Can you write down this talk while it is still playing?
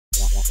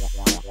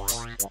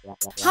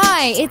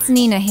Hi, it's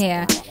Nina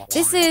here.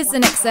 This is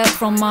an excerpt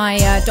from my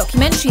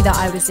documentary that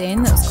I was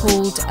in that was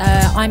called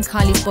I'm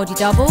Kylie's Body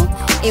Double.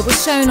 It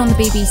was shown on the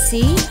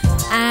BBC,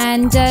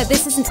 and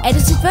this is an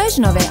edited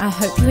version of it. I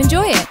hope you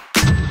enjoy it.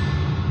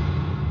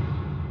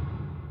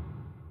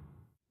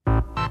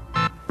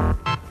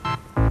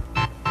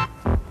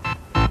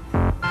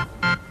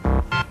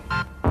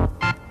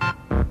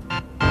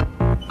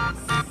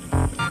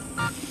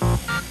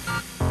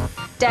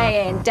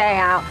 Day in, day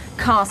out,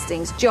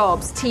 castings,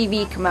 jobs,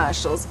 TV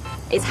commercials.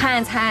 It's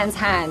hands, hands,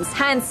 hands.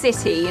 Hand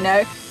city, you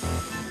know.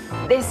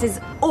 This is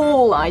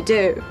all I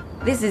do.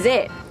 This is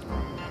it.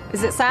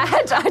 Is it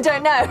sad? I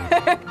don't know.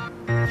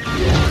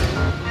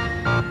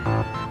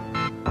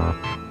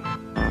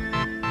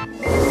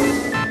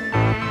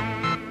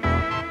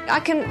 I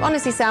can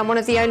honestly say I'm one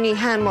of the only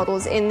hand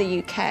models in the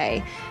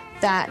UK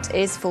that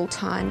is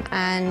full-time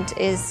and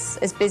is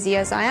as busy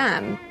as I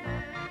am.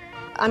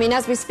 I mean,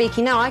 as we're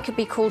speaking now, I could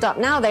be called up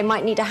now. They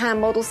might need a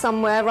hand model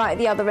somewhere right at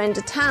the other end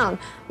of town.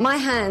 My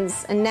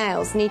hands and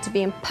nails need to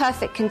be in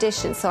perfect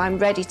condition, so I'm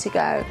ready to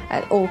go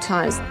at all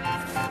times.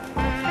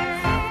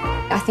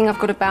 I think I've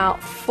got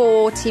about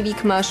 4 TV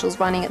commercials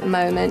running at the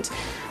moment.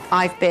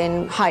 I've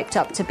been hyped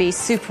up to be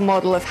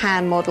supermodel of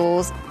hand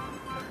models.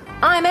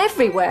 I'm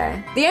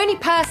everywhere. The only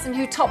person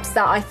who tops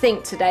that, I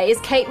think, today is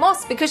Kate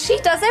Moss, because she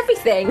does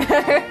everything.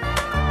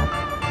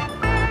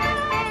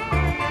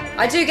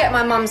 I do get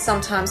my mum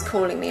sometimes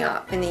calling me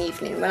up in the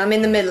evening when I'm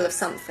in the middle of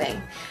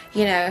something,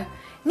 you know.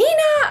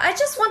 Nina, I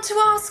just want to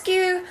ask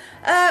you,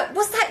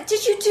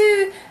 did you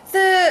do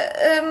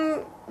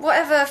the,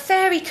 whatever,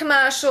 fairy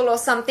commercial or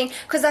something?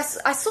 Because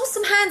I saw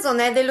some hands on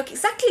there, they look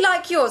exactly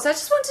like yours. I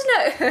just want to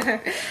know.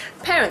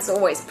 Parents are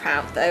always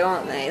proud though,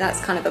 aren't they?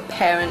 That's kind of a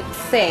parent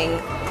thing.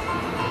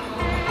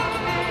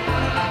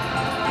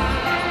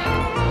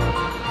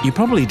 You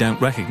probably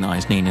don't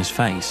recognise Nina's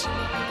face,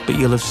 but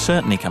you'll have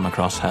certainly come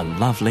across her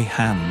lovely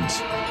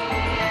hands.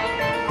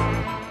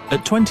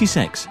 At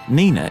 26,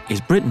 Nina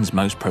is Britain's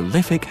most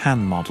prolific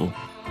hand model.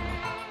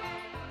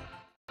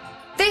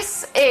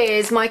 This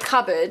is my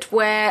cupboard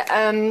where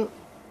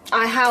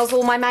I house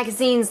all my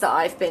magazines that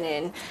I've been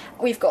in.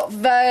 We've got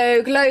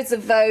Vogue, loads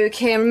of Vogue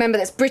here. Remember,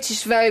 that's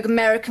British Vogue,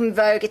 American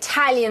Vogue,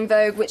 Italian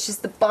Vogue, which is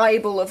the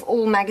Bible of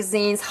all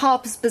magazines,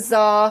 Harper's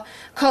Bazaar,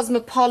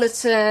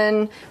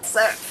 Cosmopolitan.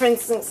 So, for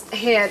instance,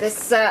 here,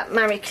 this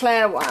Marie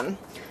Claire one.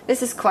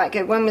 This is quite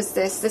good. When was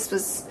this? This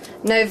was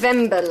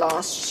November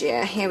last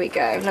year. Here we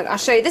go. Look, I'll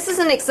show you. This is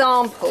an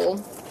example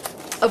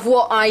of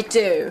what I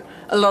do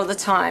a lot of the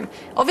time.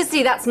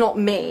 Obviously, that's not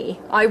me.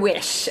 I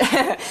wish.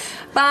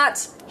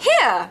 But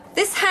here,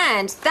 this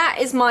hand, that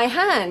is my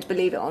hand,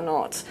 believe it or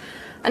not.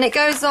 And it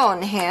goes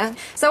on here.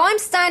 So I'm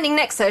standing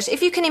next to her,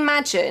 if you can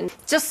imagine,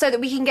 just so that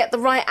we can get the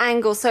right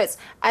angle, so it's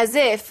as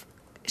if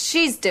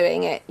she's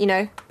doing it, you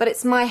know, but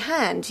it's my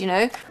hand, you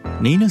know.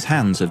 Nina's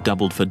hands have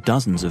doubled for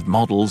dozens of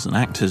models and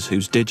actors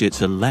whose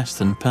digits are less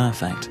than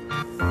perfect.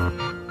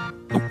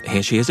 Oh,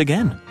 here she is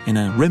again, in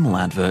a Rimmel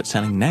advert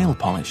selling nail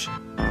polish.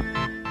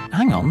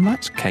 Hang on,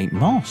 that's Kate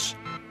Moss.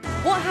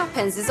 What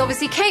happens is,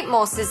 obviously, Kate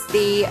Moss is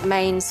the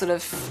main sort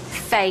of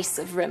face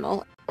of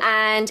Rimmel,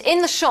 and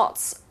in the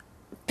shots,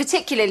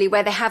 particularly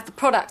where they have the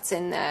products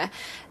in there,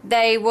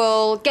 they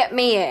will get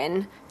me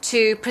in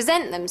to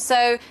present them.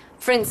 So,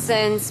 for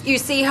instance, you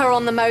see her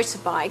on the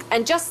motorbike,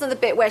 and just in the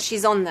bit where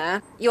she's on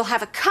there, you'll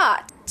have a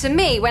cut to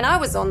me when I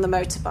was on the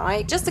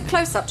motorbike, just a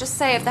close-up, just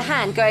say, of the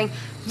hand going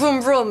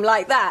vroom, vroom,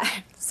 like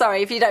that.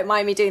 Sorry if you don't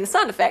mind me doing the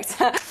sound effects.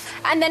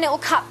 And then it'll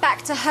cut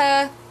back to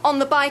her on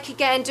the bike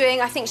again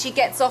doing, I think she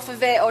gets off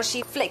of it, or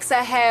she flicks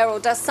her hair, or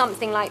does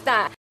something like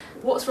that.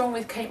 What's wrong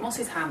with Kate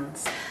Moss's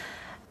hands?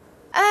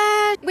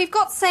 We've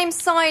got same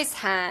size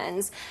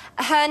hands.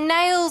 Her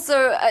nails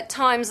are at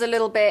times a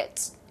little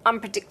bit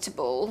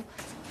unpredictable.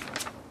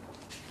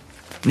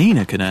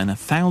 Nina can earn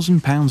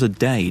 £1,000 a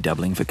day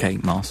doubling for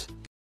Kate Moss.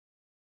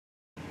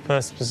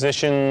 First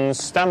position,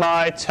 stand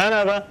by, turn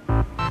over.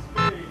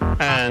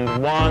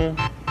 And 1,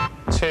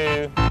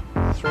 2,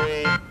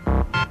 3,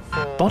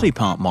 4... Body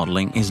part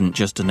modelling isn't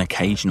just an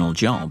occasional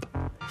job.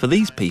 For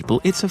these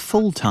people, it's a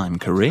full-time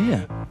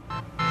career.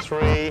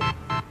 3,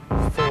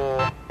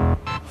 4,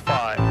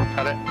 5.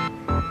 Cut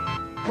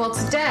it. Well,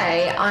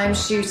 today I'm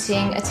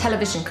shooting a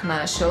television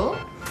commercial,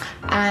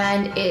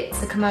 and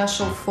it's a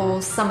commercial for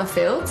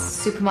Summerfield's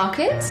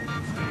supermarket.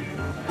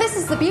 This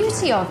is the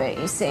beauty of it,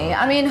 you see.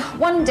 I mean,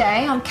 one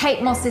day I'm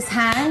Kate Moss's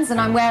hands and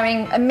I'm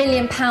wearing £1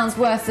 million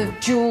worth of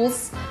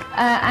jewels,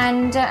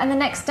 and the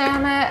next day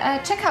I'm a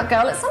checkout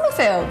girl at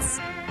Summerfield's.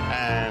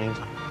 And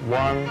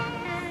 1,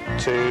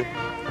 2,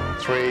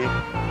 3,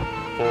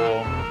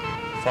 4,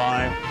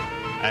 5,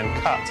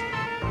 and cut.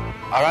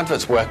 Our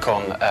adverts work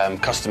on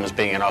customers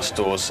being in our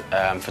stores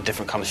for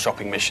different kind of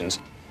shopping missions.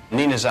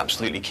 Nina's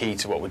absolutely key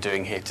to what we're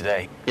doing here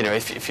today. You know,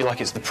 if you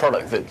like, it's the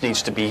product that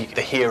needs to be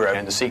the hero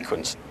in the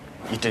sequence.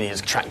 You do need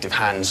attractive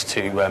hands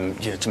to, you know,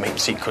 to make the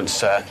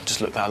sequence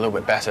just look that a little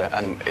bit better,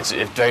 and it's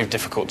a very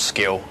difficult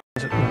skill.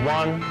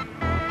 1,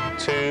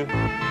 2,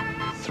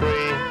 3,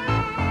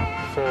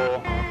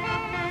 4,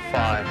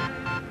 5.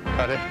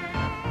 Cut it.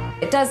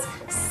 It does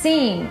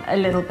seem a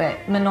little bit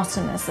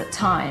monotonous at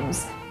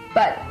times,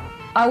 but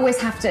I always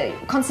have to,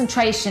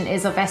 concentration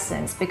is of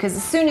essence, because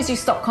as soon as you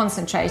stop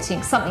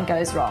concentrating, something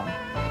goes wrong.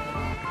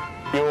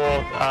 Your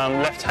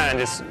left hand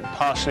is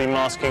partially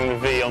masking the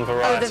V on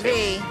variety. Oh, the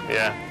V.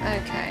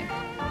 Yeah. Okay.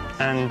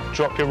 And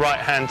drop your right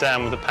hand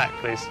down with the pack,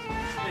 please.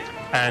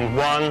 And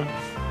 1,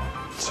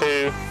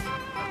 2,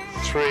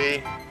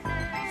 3,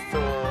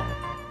 4,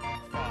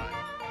 5.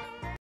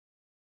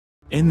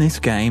 In this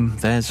game,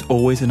 there's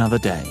always another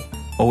day,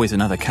 always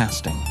another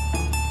casting.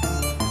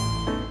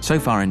 So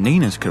far in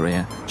Nina's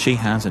career, she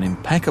has an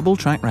impeccable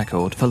track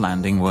record for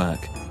landing work.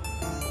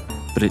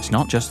 But it's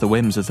not just the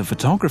whims of the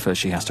photographer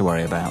she has to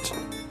worry about.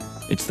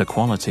 It's the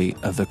quality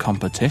of the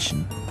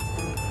competition.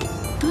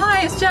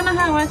 Hi, it's Gemma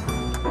Howard.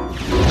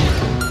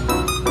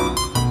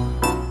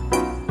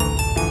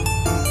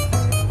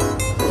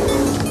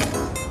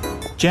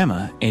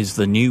 Gemma is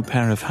the new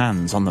pair of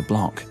hands on the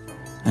block,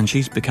 and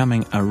she's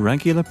becoming a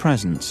regular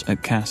presence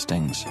at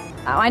castings.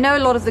 I know a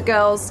lot of the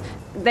girls,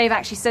 they've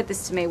actually said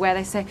this to me, where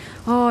they say,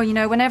 oh, you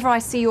know, whenever I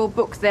see your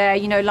book there,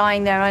 you know,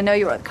 lying there, I know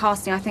you're at the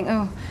casting, I think,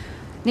 oh,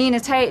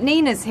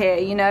 Nina's here,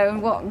 you know,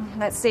 what?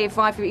 Let's see if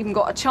I've even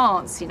got a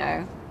chance, you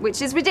know,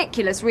 which is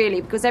ridiculous,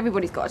 really, because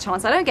everybody's got a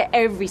chance. I don't get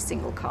every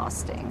single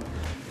casting.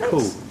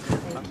 Cool.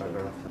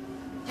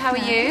 How are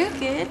you?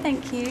 Good,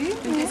 thank you.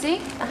 Been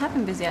busy? I have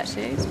been busy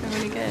actually. It's been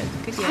really good.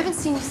 Good I year. haven't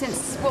seen you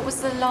since, what was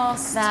the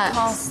last That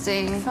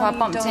casting I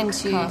bumped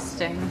into you?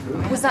 casting.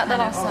 Was that the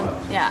last one?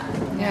 Yeah.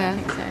 Yeah. I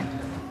think so.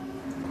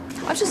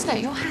 I've just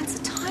noticed your hands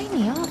are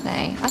tiny, aren't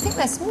they? I think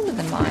they're smaller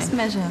than mine. Let's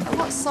measure.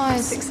 What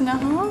size?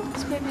 6.5.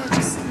 So maybe I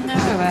just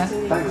narrower.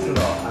 Thanks a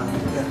lot.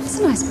 It's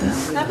a nice book.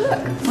 Have a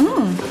look.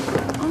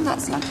 Oh,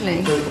 that's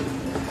lovely.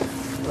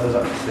 Those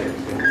up to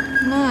 6,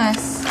 yeah.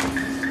 Nice.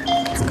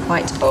 It's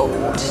quite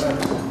old.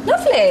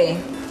 Lovely.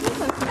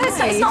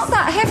 It's not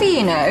that heavy,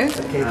 you know.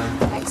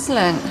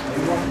 Excellent.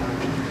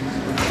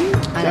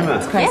 I know,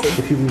 it's crazy.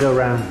 If you can go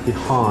around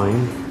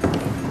behind.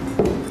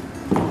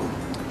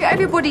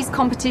 Everybody's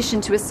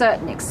competition to a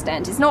certain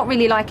extent. It's not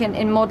really like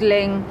in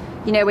modelling,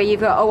 you know, where you've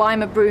got, oh,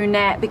 I'm a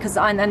brunette because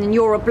and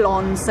you're a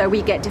blonde, so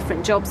we get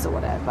different jobs or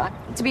whatever.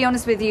 To be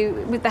honest with you,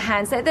 with the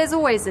hands, there's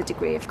always a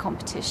degree of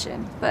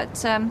competition,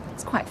 but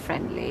it's quite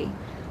friendly.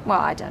 Well,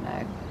 I don't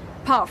know.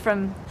 Apart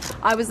from,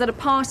 I was at a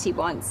party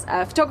once,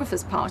 a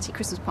photographer's party,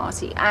 Christmas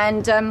party,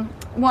 and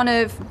one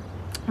of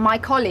my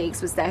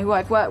colleagues was there, who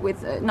I've worked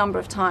with a number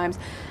of times,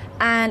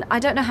 and I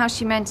don't know how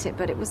she meant it,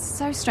 but it was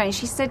so strange.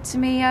 She said to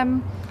me,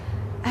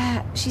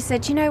 she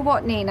said, you know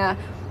what, Nina,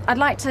 I'd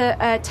like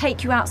to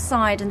take you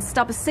outside and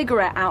stub a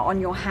cigarette out on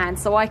your hand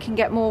so I can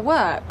get more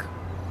work.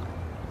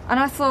 And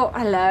I thought,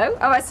 hello?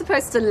 Am I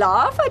supposed to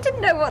laugh? I didn't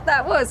know what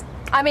that was.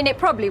 I mean, it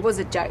probably was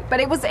a joke, but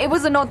it was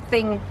an odd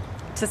thing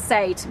to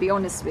say, to be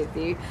honest with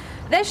you.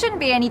 There shouldn't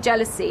be any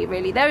jealousy,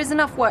 really. There is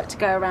enough work to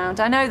go around.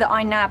 I know that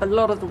I nab a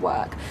lot of the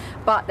work,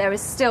 but there is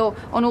still,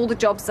 on all the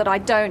jobs that I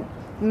don't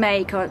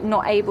make or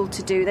not able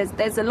to do,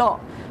 there's a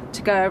lot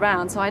to go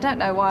around, so I don't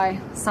know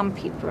why some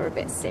people are a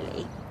bit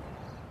silly.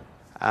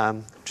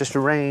 Just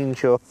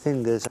arrange your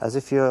fingers as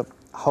if you're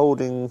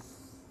holding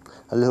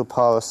a little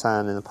pile of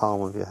sand in the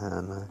palm of your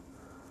hand.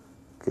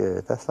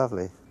 Good, that's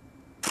lovely.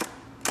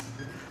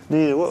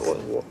 Nina,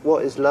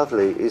 what is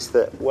lovely is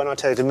that when I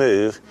tell you to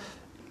move,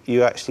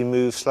 you actually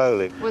move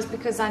slowly. Was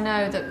because I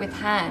know that with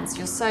hands,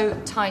 you're so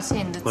tight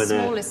in that the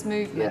smallest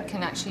movement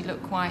can actually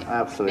look quite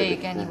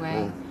big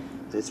anyway. Yeah.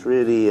 It's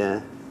really,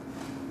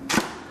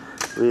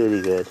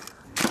 really good.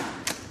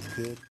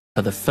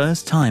 For the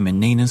first time in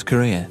Nina's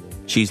career,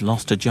 she's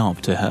lost a job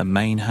to her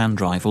main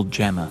hand rival,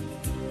 Gemma.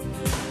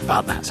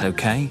 But that's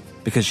okay,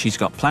 because she's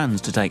got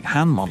plans to take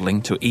hand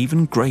modelling to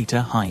even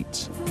greater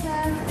heights.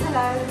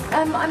 Hello.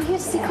 I'm here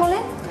to see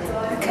Colin.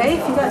 Okay,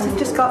 if you guys have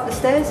just got up the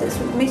stairs, it's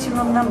meeting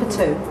room number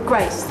 2.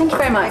 Great, thank you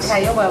very much.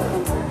 Okay, you're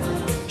welcome.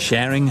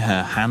 Sharing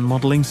her hand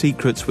modelling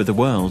secrets with the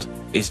world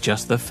is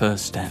just the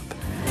first step.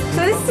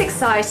 So this is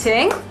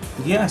exciting.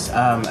 Yes,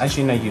 as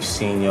you know, you've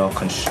seen your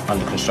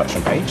under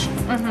construction page.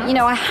 You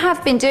know, I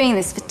have been doing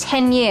this for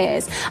 10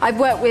 years. I've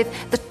worked with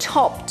the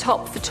top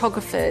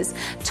photographers,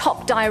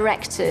 top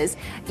directors,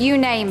 you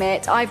name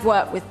it, I've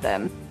worked with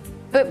them.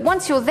 But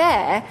once you're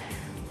there,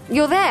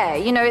 you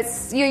know,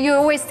 you're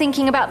always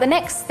thinking about the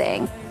next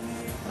thing.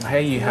 Here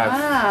you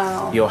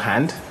have your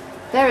hand.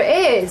 There it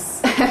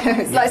is.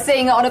 It's like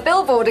seeing it on a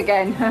billboard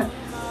again.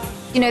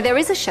 You know, there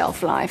is a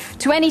shelf life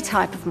to any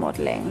type of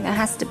modelling. There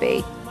has to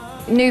be.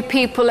 New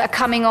people are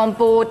coming on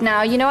board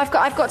now. You know, I've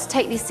got to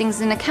take these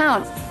things into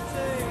account.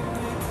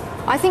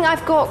 I think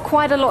I've got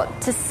quite a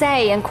lot to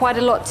say and quite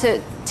a lot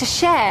to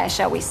share,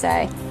 shall we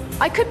say.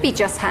 I could be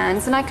just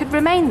hands and I could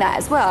remain that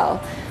as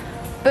well.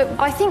 But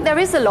I think there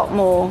is a lot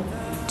more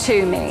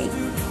to me.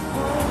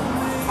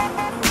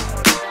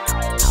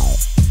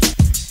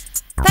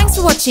 Thanks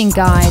for watching,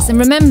 guys, and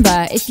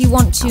remember, if you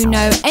want to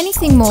know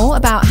anything more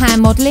about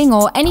hand modelling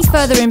or any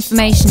further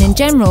information in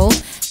general,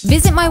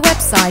 visit my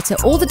website at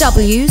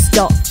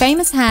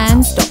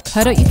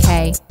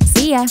allthews.famoushands.co.uk.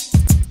 See ya!